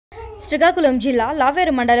శ్రీకాకుళం జిల్లా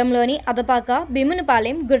లావేరు మండలంలోని అదపాక,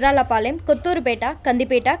 భీమునిపాలెం, గుర్రాలపాలెం, కొత్తూరుపేట,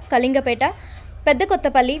 కందిపేట, కళింగపేట,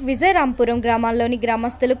 పెద్దకొత్తపల్లి, విజయరాంపురం గ్రామాల్లోని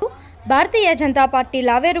గ్రామస్తులకు భారతీయ జనతా పార్టీ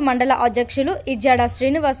లావేరు మండల అధ్యక్షులు ఇజ్జాడ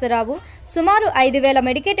శ్రీనివాసరావు సుమారు 5,000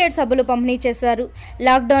 మెడికేటెడ్ సబ్బులు పంపిణీ చేశారు.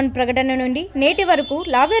 లాక్డౌన్ ప్రకటన నుండి నేటి వరకు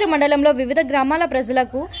లావేరు మండలంలో వివిధ గ్రామాల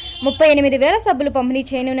ప్రజలకు 38,000 సబ్బులు పంపిణీ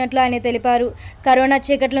చేయనున్నట్లు ఆయన తెలిపారు. కరోనా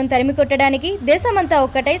చీకట్లను తరిమికొట్టడానికి దేశమంతా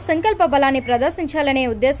ఒక్కటై సంకల్ప బలాన్ని ప్రదర్శించాలనే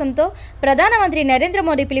ఉద్దేశంతో ప్రధానమంత్రి Narendra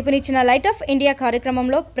Modi పిలుపునిచ్చిన light of India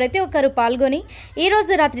కార్యక్రమంలో ప్రతి ఒక్కరూ పాల్గొని ఈ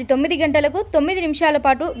రోజు రాత్రి 9 గంటలకు 9 నిమిషాల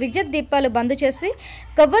పాటు విద్యుత్ దీపాలు బంద్ చేసి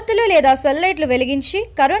కొవ్వొత్తులు లేదా సెల్ లైట్లు వెలిగించి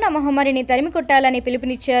కరోనా మహమ్మారిని తరిమికొట్టాలని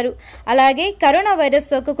పిలుపునిచ్చారు. అలాగే కరోనా వైరస్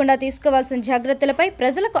సోకకుండా తీసుకోవాల్సిన జాగ్రత్తలపై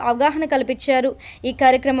ప్రజలకు అవగాహన కల్పించారు. ఈ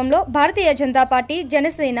కార్యక్రమంలో భారతీయ జనతా పార్టీ,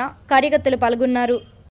 జనసేన కార్యకర్తలు పాల్గొన్నారు.